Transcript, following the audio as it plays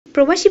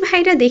প্রবাসী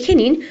ভাইরা দেখে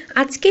নিন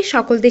আজকে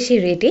সকল দেশের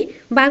রেটে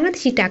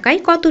বাংলাদেশি টাকায়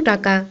কত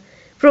টাকা।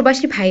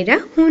 প্রবাসী ভাইরা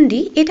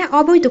হুন্ডি এটা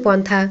অবৈধ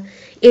পন্থা,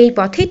 এই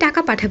পথে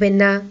টাকা পাঠাবেন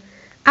না।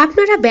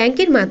 আপনারা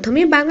ব্যাংকের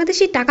মাধ্যমে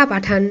বাংলাদেশে টাকা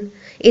পাঠান,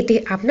 এতে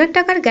আপনার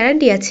টাকার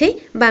গ্যারান্টি আছে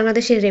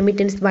বাংলাদেশের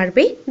রেমিটেন্স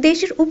বাড়বে,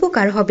 দেশের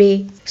উপকার হবে।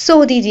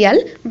 সৌদি রিয়াল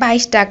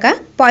 22 টাকা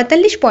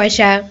 45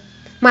 পয়সা,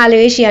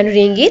 মালয়েশিয়ান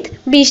রিঙ্গিত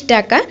 20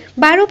 টাকা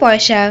 12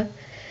 পয়সা,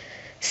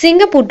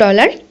 সিঙ্গাপুর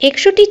ডলার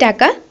 61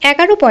 টাকা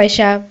 11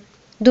 পয়সা,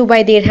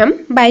 দুবাই দিরহাম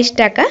 22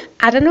 টাকা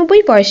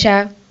 98 পয়সা,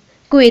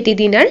 কুয়েতি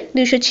দিনার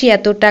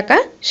 276 টাকা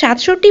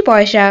 67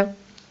 পয়সা,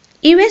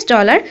 ইউএস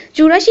ডলার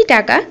 84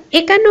 টাকা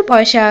 51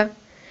 পয়সা,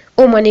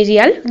 ওমানি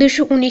রিয়াল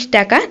 219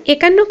 টাকা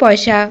 51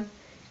 পয়সা,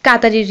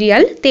 কাতারি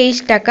রিয়াল 23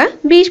 টাকা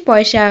 20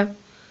 পয়সা,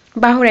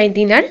 বাহরাইন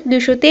দিনার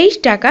 223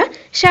 টাকা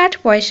 60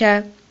 পয়সা,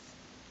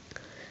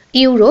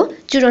 ইউরো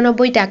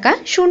 94 টাকা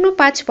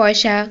 05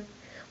 পয়সা,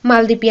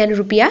 মালদ্বীপিয়ান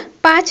রুপিয়া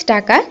 5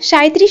 টাকা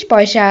 37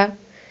 পয়সা,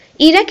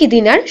 ইরাকি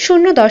দিনার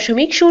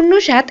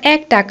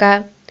 0.071 টাকা,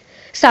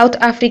 সাউথ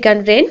আফ্রিকান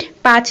রেন্ট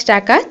 5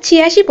 টাকা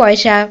 86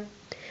 পয়সা,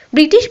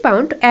 ব্রিটিশ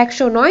পাউন্ড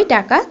 109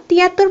 টাকা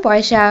 73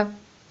 পয়সা।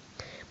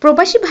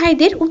 প্রবাসী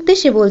ভাইদের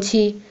উদ্দেশ্যে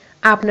বলছি,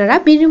 আপনারা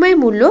বিনিময়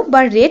মূল্য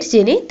বা রেট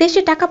জেনে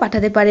দেশে টাকা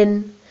পাঠাতে পারেন।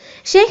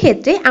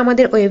 সেক্ষেত্রে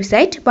আমাদের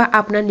ওয়েবসাইট বা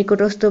আপনার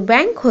নিকটস্থ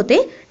ব্যাংক হতে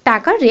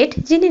টাকার রেট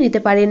জেনে নিতে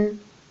পারেন।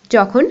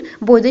 যখন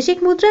বৈদেশিক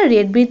মুদ্রার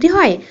রেট বৃদ্ধি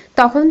হয়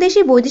তখন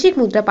দেশে বৈদেশিক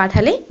মুদ্রা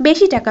পাঠালে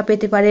বেশি টাকা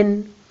পেতে পারেন।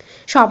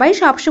 সবাই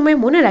সবসময়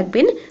মনে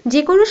রাখবেন,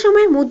 যে কোনো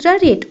সময় মুদ্রার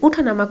রেট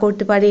ওঠানামা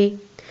করতে পারে।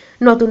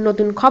 নতুন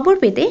নতুন খবর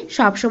পেতে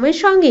সবসময়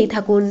সঙ্গেই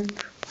থাকুন।